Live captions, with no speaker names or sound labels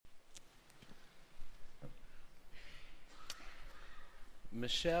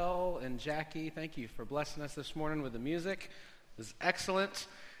Michelle and Jackie, thank you for blessing us this morning with the music. It was excellent.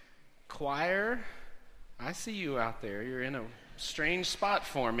 Choir, I see you out there. You're in a strange spot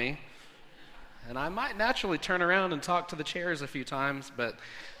for me. And I might naturally turn around and talk to the chairs a few times, but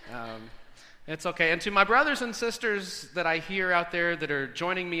it's okay. And to my brothers and sisters that I hear out there that are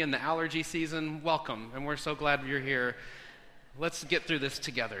joining me in the allergy season, welcome. And we're so glad you're here. Let's get through this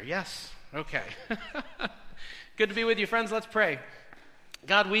together. Yes? Okay. Good to be with you, friends. Let's pray.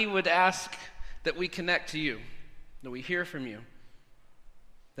 God, we would ask that we connect to you, that we hear from you,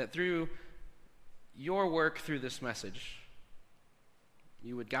 that through your work through this message,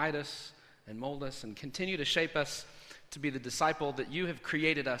 you would guide us and mold us and continue to shape us to be the disciple that you have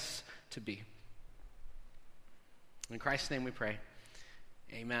created us to be. In Christ's name we pray.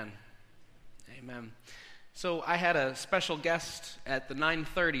 Amen. Amen. So I had a special guest at the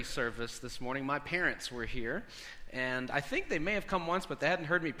 9:30 service this morning. My parents were here, and I think they may have come once, but they hadn't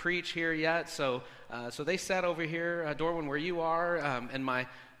heard me preach here yet. So they sat over here, Dorwin, where you are, and my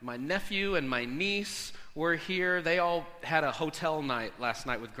nephew and my niece were here. They all had a hotel night last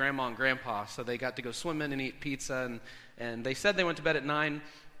night with Grandma and Grandpa, so they got to go swimming and eat pizza, and they said they went to bed at 9.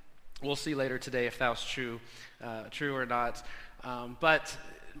 We'll see later today if that was true or not. But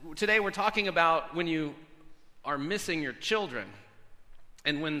today we're talking about when you are missing your children,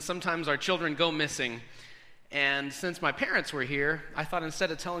 and when sometimes our children go missing. And since my parents were here, I thought instead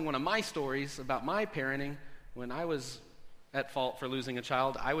of telling one of my stories about my parenting when I was at fault for losing a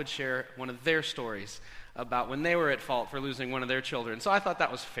child, I would share one of their stories about when they were at fault for losing one of their children. So I thought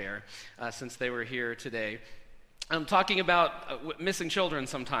that was fair since they were here today. I'm talking about missing children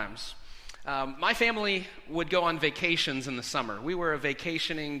sometimes. My family would go on vacations in the summer. We were a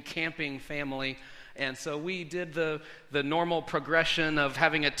vacationing, camping family. And so we did the normal progression of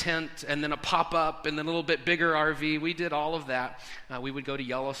having a tent and then a pop-up and then a little bit bigger RV. We did all of that. We would go to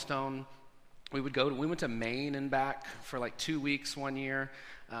Yellowstone. We went to Maine and back for like 2 weeks one year.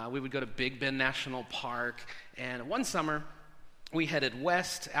 We would go to Big Bend National Park. And one summer, we headed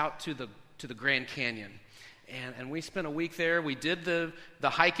west out to the Grand Canyon. And we spent a week there. We did the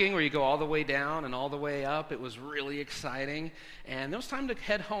hiking where you go all the way down and all the way up. It was really exciting. And it was time to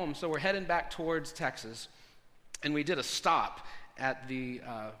head home, so we're heading back towards Texas. And we did a stop at the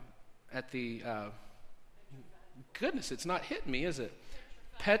goodness, it's not hitting me, is it?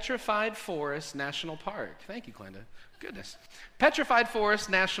 Petrified Forest National Park. Thank you, Glenda. Goodness. Petrified Forest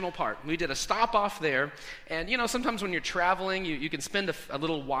National Park. We did a stop off there. And, sometimes when you're traveling, you can spend a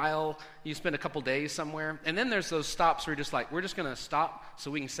little while. You spend a couple days somewhere. And then there's those stops where you're just like, we're just going to stop so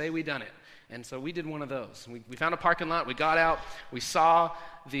we can say we done it. And so we did one of those. We found a parking lot. We got out. We saw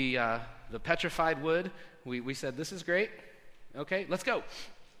the petrified wood. We said, this is great. Okay, let's go.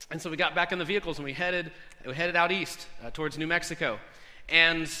 And so we got back in the vehicles and we headed out east towards New Mexico.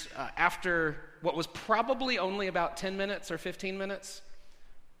 And after what was probably only about 10 minutes or 15 minutes,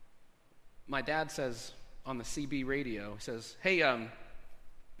 my dad says on the CB radio, he says, hey,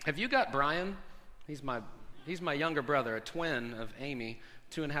 have you got Brian? He's my younger brother, a twin of Amy,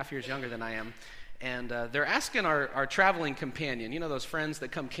 2.5 years younger than I am. And they're asking our traveling companion, those friends that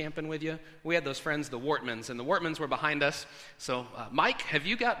come camping with you? We had those friends, the Wortmans, and the Wortmans were behind us. So, Mike, have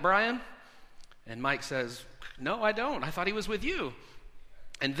you got Brian? And Mike says, no, I don't. I thought he was with you.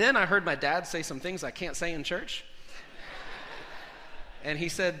 And then I heard my dad say some things I can't say in church. And he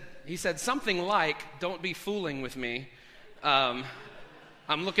said something like, don't be fooling with me. I'm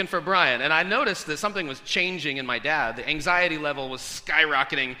looking for Brian. And I noticed that something was changing in my dad. The anxiety level was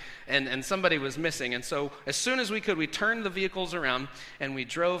skyrocketing, and somebody was missing. And so as soon as we could, we turned the vehicles around, and we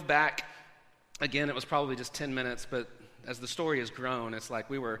drove back. Again, it was probably just 10 minutes, but as the story has grown, it's like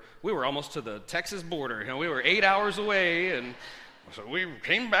we were almost to the Texas border. We were 8 hours away, and so we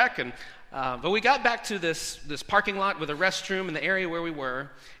came back, but we got back to this parking lot with a restroom in the area where we were,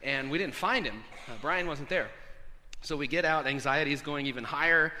 and we didn't find him. Brian wasn't there. So we get out, anxiety is going even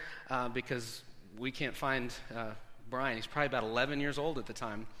higher because we can't find Brian. He's probably about 11 years old at the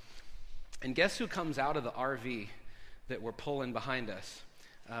time. And guess who comes out of the RV that we're pulling behind us?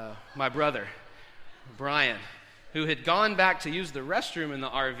 My brother, Brian, who had gone back to use the restroom in the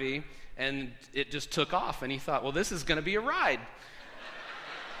RV, and it just took off, and he thought, well, this is going to be a ride.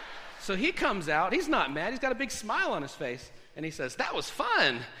 So he comes out. He's not mad. He's got a big smile on his face. And he says, that was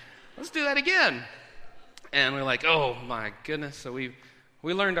fun. Let's do that again. And we're like, oh, my goodness. So we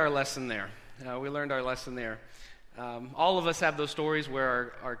learned our lesson there. All of us have those stories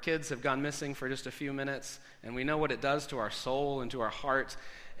where our kids have gone missing for just a few minutes, and we know what it does to our soul and to our heart.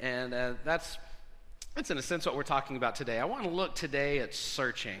 And that's in a sense what we're talking about today. I want to look today at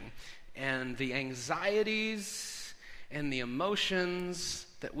searching and the anxieties and the emotions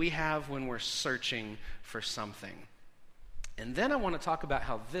that we have when we're searching for something. And then I want to talk about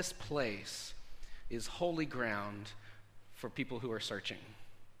how this place is holy ground for people who are searching.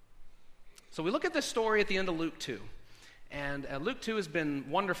 So we look at this story at the end of Luke 2. And Luke 2 has been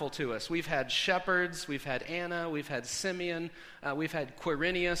wonderful to us. We've had shepherds, we've had Anna, we've had Simeon, we've had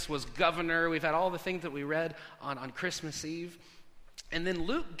Quirinius was governor, we've had all the things that we read on Christmas Eve. And then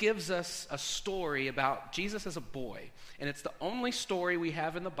Luke gives us a story about Jesus as a boy. And it's the only story we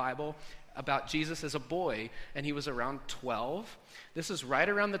have in the Bible about Jesus as a boy, and he was around 12. This is right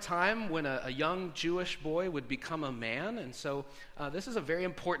around the time when a young Jewish boy would become a man, and so this is a very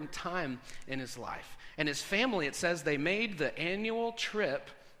important time in his life. And his family, it says, they made the annual trip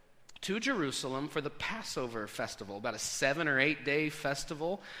to Jerusalem for the Passover festival, about a 7 or 8 day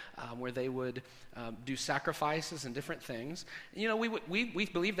festival where they would do sacrifices and different things. You know, we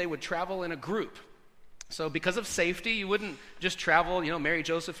believe they would travel in a group. So because of safety, you wouldn't just travel, Mary,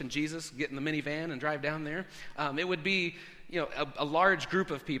 Joseph, and Jesus, get in the minivan and drive down there. It would be, a large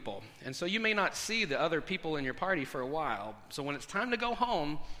group of people. And so you may not see the other people in your party for a while. So when it's time to go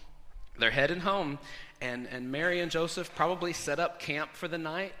home, they're heading home. And Mary and Joseph probably set up camp for the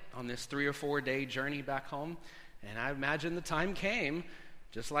night on this 3 or 4 day journey back home. And I imagine the time came,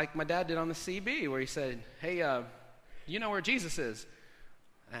 just like my dad did on the CB, where he said, hey, you know where Jesus is?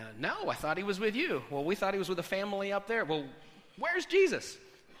 No, I thought he was with you. Well, we thought he was with a family up there. Well, where's Jesus?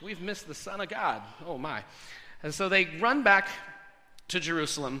 We've missed the Son of God. Oh, my. And so they run back to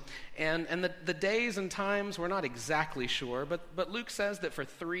Jerusalem, and the days and times, we're not exactly sure, but Luke says that for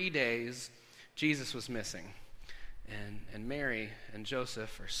 3 days, Jesus was missing. And Mary and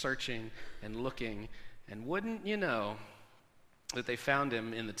Joseph are searching and looking, and wouldn't you know that they found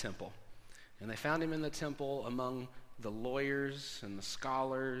him in the temple. And they found him in the temple among the lawyers and the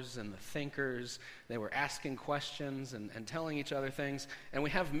scholars and the thinkers. They were asking questions and telling each other things. And we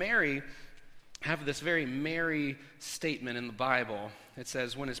have Mary have this very Mary statement in the Bible. It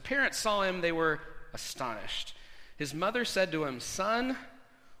says, when his parents saw him, they were astonished. His mother said to him, son,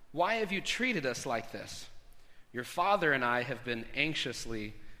 why have you treated us like this? Your father and I have been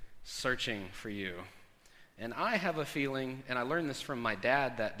anxiously searching for you. And I have a feeling, and I learned this from my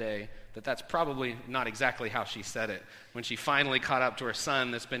dad that day, that that's probably not exactly how she said it when she finally caught up to her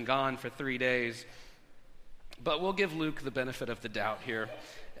son that's been gone for 3 days. But we'll give Luke the benefit of the doubt here,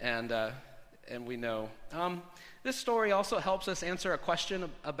 and we know. This story also helps us answer a question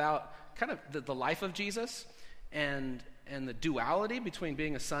about kind of the life of Jesus and the duality between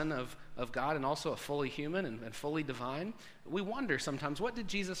being a son of God and also a fully human and fully divine. We wonder sometimes, what did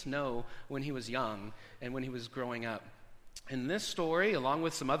Jesus know when he was young and when he was growing up? In this story, along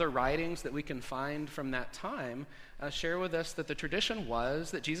with some other writings that we can find from that time, share with us that the tradition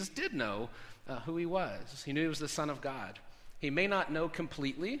was that Jesus did know who he was. He knew he was the Son of God. He may not know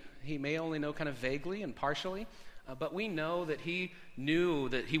completely. He may only know kind of vaguely and partially. But we know that he knew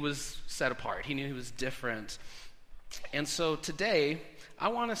that he was set apart. He knew he was different. And so today, I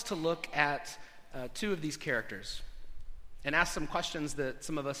want us to look at 2 of these characters and ask some questions that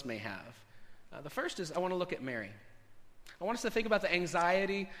some of us may have. The first is I want to look at Mary. I want us to think about the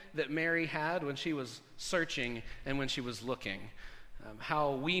anxiety that Mary had when she was searching and when she was looking.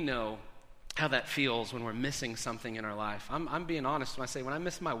 How we know how that feels when we're missing something in our life. I'm being honest when I say when I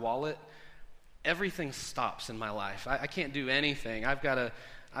miss my wallet, everything stops in my life. I can't do anything. I've got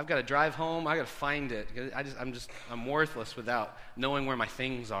to drive home. I got to find it. I'm worthless without knowing where my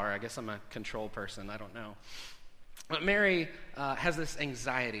things are. I guess I'm a control person. I don't know. But Mary has this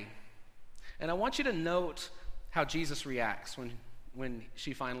anxiety, and I want you to note how Jesus reacts when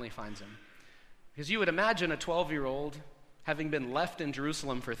she finally finds him, because you would imagine a 12-year-old having been left in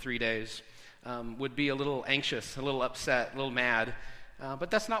Jerusalem for 3 days would be a little anxious, a little upset, a little mad. But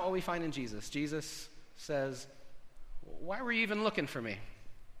that's not what we find in Jesus. Jesus says, "Why were you even looking for me?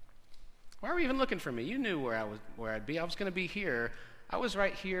 Why were you even looking for me? You knew where I'd be. I was going to be here. I was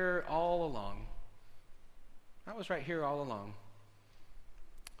right here all along. I was right here all along."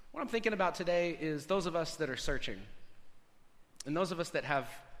 What I'm thinking about today is those of us that are searching, and those of us that have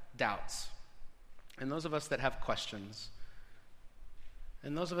doubts, and those of us that have questions,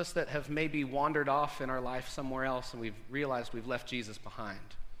 and those of us that have maybe wandered off in our life somewhere else and we've realized we've left Jesus behind.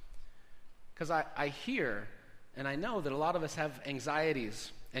 Because I hear and I know that a lot of us have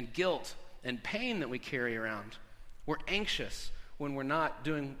anxieties and guilt and pain that we carry around. We're anxious when we're not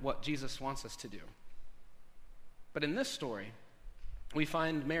doing what Jesus wants us to do. But in this story, we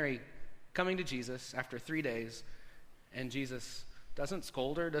find Mary coming to Jesus after 3 days, and Jesus doesn't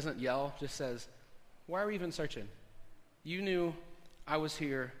scold her, doesn't yell, just says, "Why are you even searching? You knew I was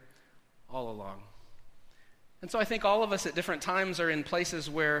here all along." And so I think all of us at different times are in places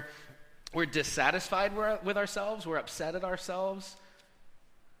where we're dissatisfied with ourselves, we're upset at ourselves.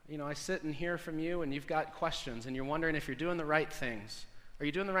 You know, I sit and hear from you, and you've got questions, and you're wondering if you're doing the right things. Are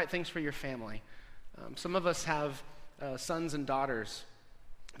you doing the right things for your family? Some of us have sons and daughters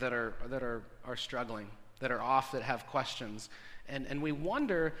that are struggling, that are off, that have questions. And we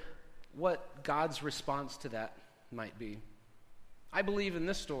wonder what God's response to that might be. I believe in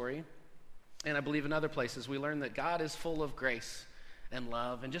this story, and I believe in other places, we learn that God is full of grace and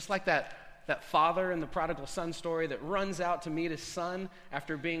love. And just like that father in the prodigal son story that runs out to meet his son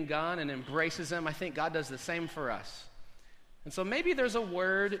after being gone and embraces him, I think God does the same for us. And so maybe there's a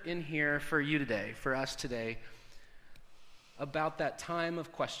word in here for you today, for us today, about that time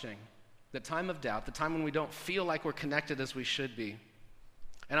of questioning, the time of doubt, the time when we don't feel like we're connected as we should be.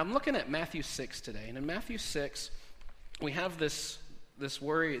 And I'm looking at Matthew 6 today. And in Matthew 6, we have this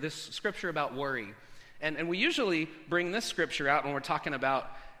scripture about worry. And we usually bring this scripture out when we're talking about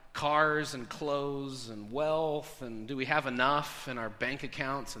cars and clothes and wealth and do we have enough in our bank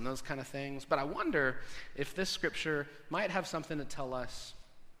accounts and those kind of things. But I wonder if this scripture might have something to tell us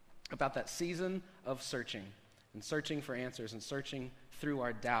about that season of searching for answers and searching through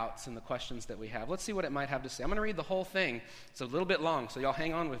our doubts and the questions that we have. Let's see what it might have to say. I'm going to read the whole thing. It's a little bit long, so y'all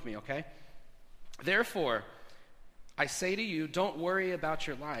hang on with me, okay? Therefore, I say to you, don't worry about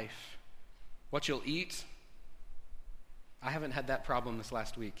your life, what you'll eat. I haven't had that problem this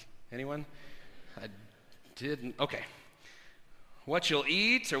last week. Anyone? I didn't. Okay. What you'll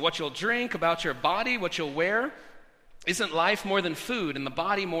eat or what you'll drink, about your body, what you'll wear. Isn't life more than food and the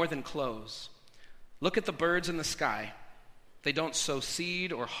body more than clothes? Look at the birds in the sky. They don't sow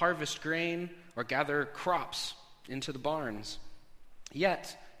seed or harvest grain or gather crops into the barns.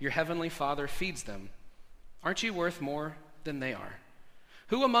 Yet your heavenly Father feeds them. Aren't you worth more than they are?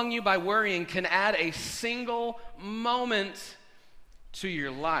 Who among you by worrying can add a single moment to your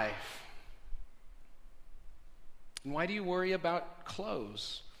life? And why do you worry about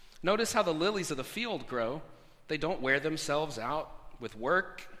clothes? Notice how the lilies of the field grow. They don't wear themselves out with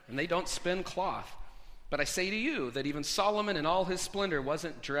work, and they don't spin cloth. But I say to you that even Solomon in all his splendor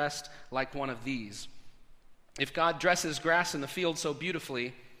wasn't dressed like one of these. If God dresses grass in the field so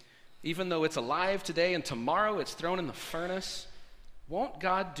beautifully, even though it's alive today and tomorrow it's thrown in the furnace, won't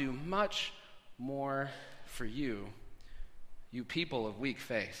God do much more for you, you people of weak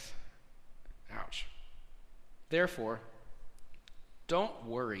faith? Ouch. Therefore, don't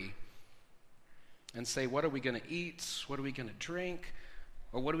worry and say, what are we going to eat? What are we going to drink?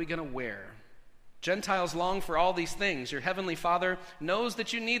 Or what are we going to wear? Gentiles long for all these things. Your heavenly Father knows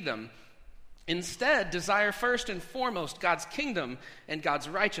that you need them. Instead, desire first and foremost God's kingdom and God's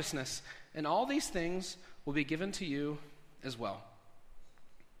righteousness, and all these things will be given to you as well.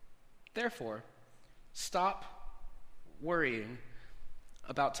 Therefore, stop worrying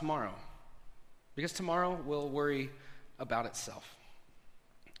about tomorrow, because tomorrow will worry about itself.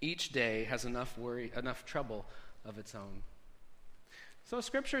 Each day has enough trouble of its own. So a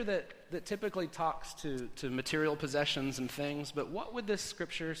scripture that typically talks to material possessions and things, but what would this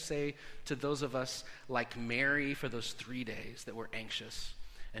scripture say to those of us like Mary for those 3 days that were anxious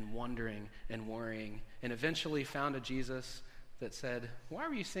and wondering and worrying and eventually found a Jesus that said, why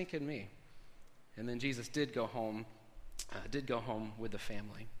were you seeking me? And then Jesus did go home with the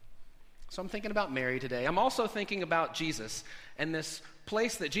family. So I'm thinking about Mary today. I'm also thinking about Jesus and this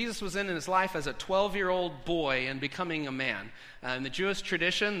place that Jesus was in his life as a 12-year-old boy and becoming a man. In the Jewish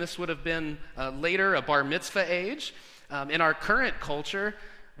tradition, this would have been later a bar mitzvah age. In our current culture,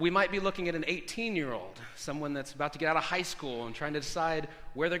 we might be looking at an 18-year-old, someone that's about to get out of high school and trying to decide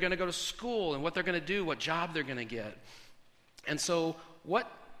where they're going to go to school and what they're going to do, what job they're going to get. And so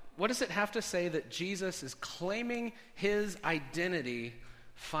what does it have to say that Jesus is claiming his identity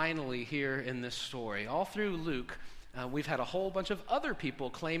finally here in this story? All through Luke, we've had a whole bunch of other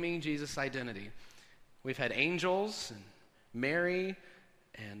people claiming Jesus' identity. We've had angels and Mary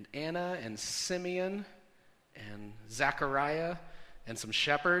and Anna and Simeon and Zechariah and some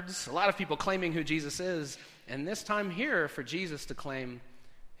shepherds. A lot of people claiming who Jesus is. And this time here for Jesus to claim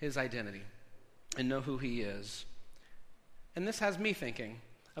his identity and know who he is. And this has me thinking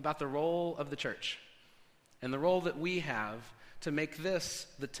about the role of the church and the role that we have to make this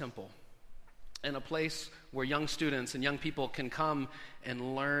the temple and a place where young students and young people can come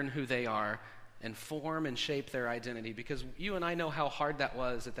and learn who they are and form and shape their identity. Because you and I know how hard that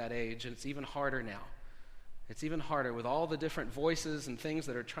was at that age, and it's even harder now. It's even harder with all the different voices and things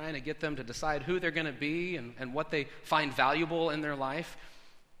that are trying to get them to decide who they're going to be and what they find valuable in their life.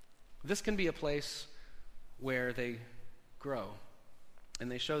 This can be a place where they grow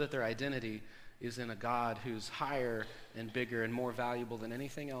and they show that their identity is in a God who's higher and bigger and more valuable than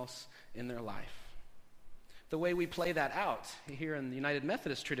anything else in their life. The way we play that out here in the United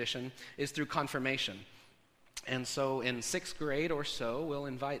Methodist tradition is through confirmation. And so in 6th grade or so, we'll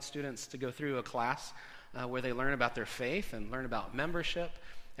invite students to go through a class where they learn about their faith and learn about membership.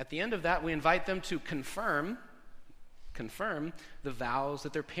 At the end of that, we invite them to confirm the vows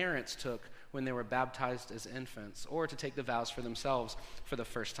that their parents took when they were baptized as infants, or to take the vows for themselves for the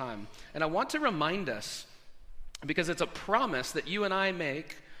first time. And I want to remind us, because it's a promise that you and I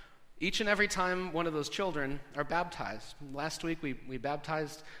make each and every time one of those children are baptized. Last week we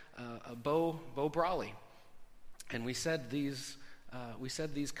baptized Bo Brawley, and we said these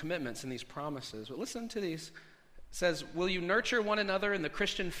commitments and these promises. But listen to these. It says, "Will you nurture one another in the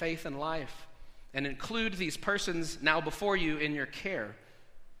Christian faith and life, and include these persons now before you in your care?"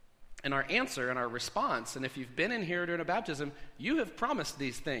 And our answer and our response, and if you've been in here during a baptism, you have promised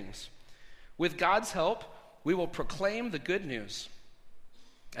these things. "With God's help, we will proclaim the good news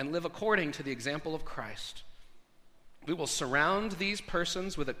and live according to the example of Christ. We will surround these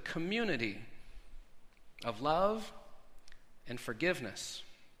persons with a community of love and forgiveness,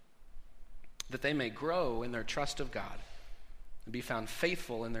 that they may grow in their trust of God and be found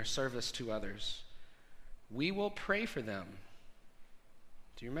faithful in their service to others. We will pray for them."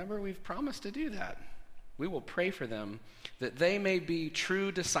 Do you remember? We've promised to do that. We will pray for them that they may be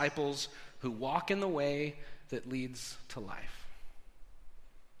true disciples who walk in the way that leads to life.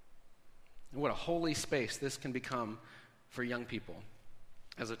 And what a holy space this can become for young people,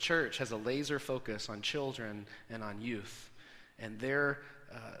 as a church has a laser focus on children and on youth and their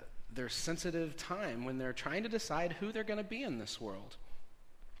sensitive time when they're trying to decide who they're going to be in this world.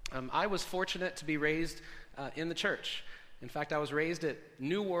 I was fortunate to be raised in the church. In fact, I was raised at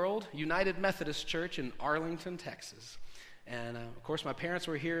New World United Methodist Church in Arlington, Texas. And of course, my parents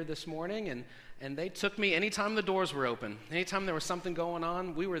were here this morning, and they took me anytime the doors were open. Anytime there was something going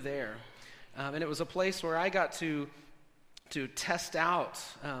on, we were there. And it was a place where I got to test out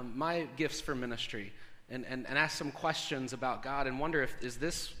my gifts for ministry and ask some questions about God and wonder is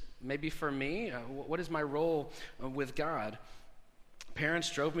this maybe for me? What is my role with God?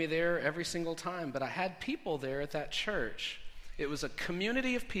 Parents drove me there every single time, but I had people there at that church. It was a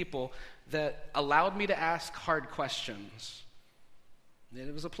community of people that allowed me to ask hard questions.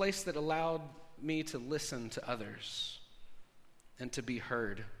 It was a place that allowed me to listen to others and to be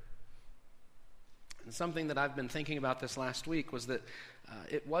heard. And something that I've been thinking about this last week was that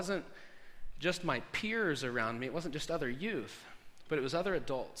it wasn't just my peers around me, it wasn't just other youth, but it was other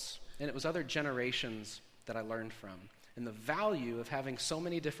adults, and it was other generations that I learned from. And the value of having so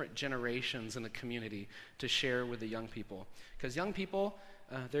many different generations in a community to share with the young people. Because young people,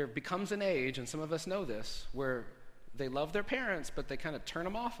 there becomes an age, and some of us know this, where they love their parents, but they kind of turn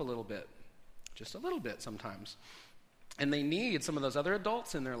them off a little bit. Just a little bit sometimes. And they need some of those other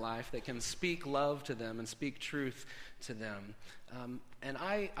adults in their life that can speak love to them and speak truth to them. And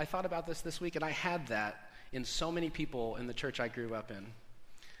I thought about this week, and I had that in so many people in the church I grew up in.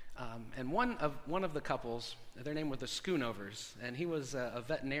 And one of the couples, their name were the Schoonovers, and he was a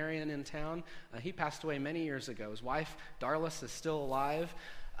veterinarian in town. He passed away many years ago. His wife, Darlis, is still alive.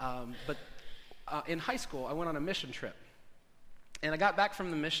 But in high school, I went on a mission trip. And I got back from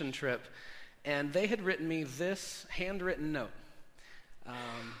the mission trip, and they had written me this handwritten note,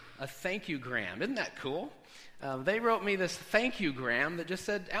 a thank you gram. Isn't that cool? They wrote me this thank you gram that just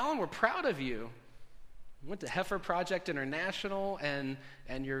said, "Alan, we're proud of you. Went to Heifer Project International, and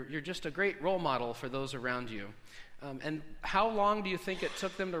you're just a great role model for those around you." And how long do you think it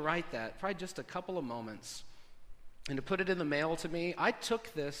took them to write that? Probably just a couple of moments. And to put it in the mail to me, I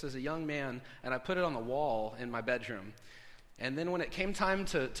took this as a young man, and I put it on the wall in my bedroom. And then when it came time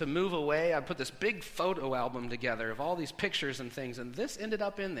to move away, I put this big photo album together of all these pictures and things, and this ended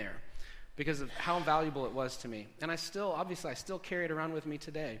up in there because of how valuable it was to me. And I still carry it around with me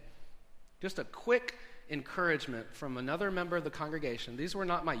today. Just a quick encouragement from another member of the congregation. These were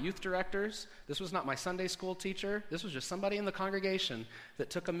not my youth directors. This was not my Sunday school teacher. This was just somebody in the congregation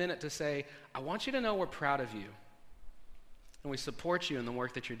that took a minute to say, "I want you to know we're proud of you, and we support you in the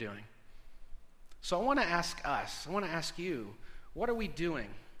work that you're doing." So I want to ask you, what are we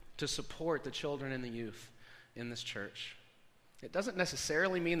doing to support the children and the youth in this church? It doesn't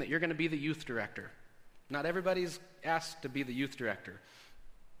necessarily mean that you're going to be the youth director. Not everybody's asked to be the youth director.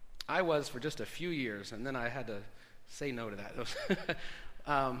 I was for just a few years, and then I had to say no to that.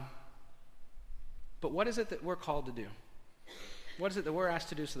 But what is it that we're called to do? What is it that we're asked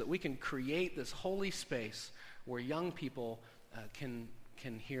to do so that we can create this holy space where young people can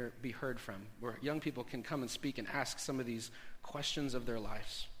be heard from, where young people can come and speak and ask some of these questions of their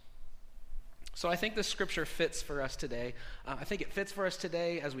lives? So I think this scripture fits for us today. I think it fits for us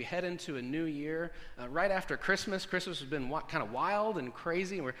today as we head into a new year. Right after Christmas, Christmas has been kind of wild and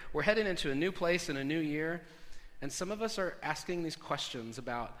crazy. And we're heading into a new place in a new year. And some of us are asking these questions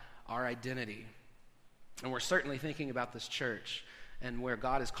about our identity. And we're certainly thinking about this church and where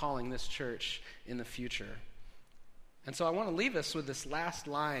God is calling this church in the future. And so I want to leave us with this last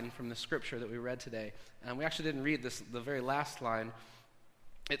line from the scripture that we read today. And we actually didn't read the very last line.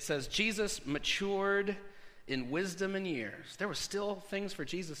 It says, Jesus matured in wisdom and years. There were still things for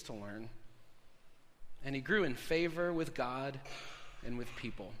Jesus to learn. And he grew in favor with God and with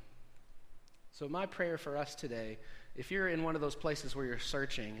people. So my prayer for us today, if you're in one of those places where you're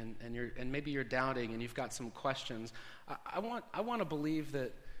searching and maybe you're doubting and you've got some questions, I want to believe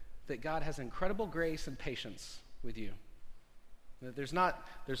that God has incredible grace and patience with you. That there's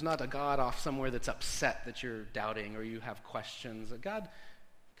not a God off somewhere that's upset that you're doubting or you have questions. That God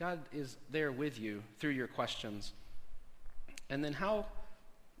is there with you through your questions. And then how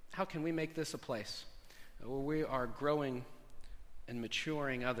can we make this a place where we are growing and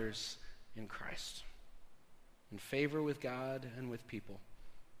maturing others in Christ, in favor with God and with people?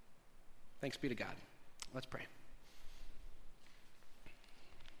 Thanks be to God. Let's pray.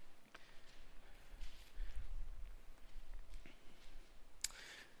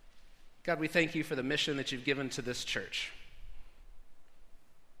 God, we thank you for the mission that you've given to this church.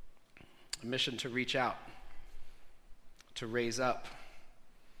 A mission to reach out, to raise up,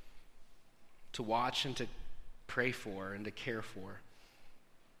 to watch and to pray for and to care for.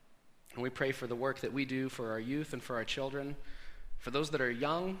 And we pray for the work that we do for our youth and for our children, for those that are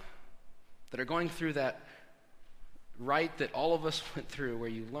young, that are going through that rite that all of us went through, where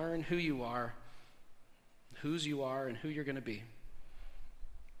you learn who you are, whose you are, and who you're going to be.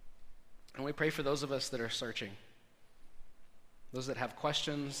 And we pray for those of us that are searching, those that have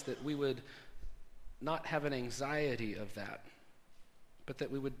questions, that we would not have an anxiety of that, but that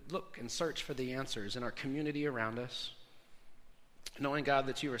we would look and search for the answers in our community around us, knowing, God,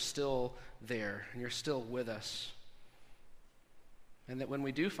 that you are still there and you're still with us. And that when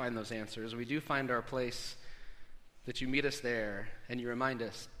we do find those answers, we do find our place, that you meet us there and you remind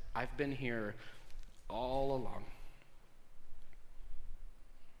us, I've been here all along.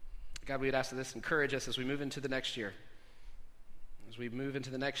 God, we would ask that this encourage us as we move into the next year. As we move into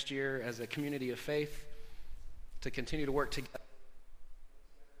the next year as a community of faith, to continue to work together.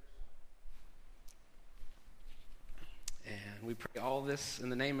 And we pray all this in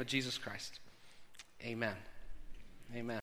the name of Jesus Christ. Amen. Amen.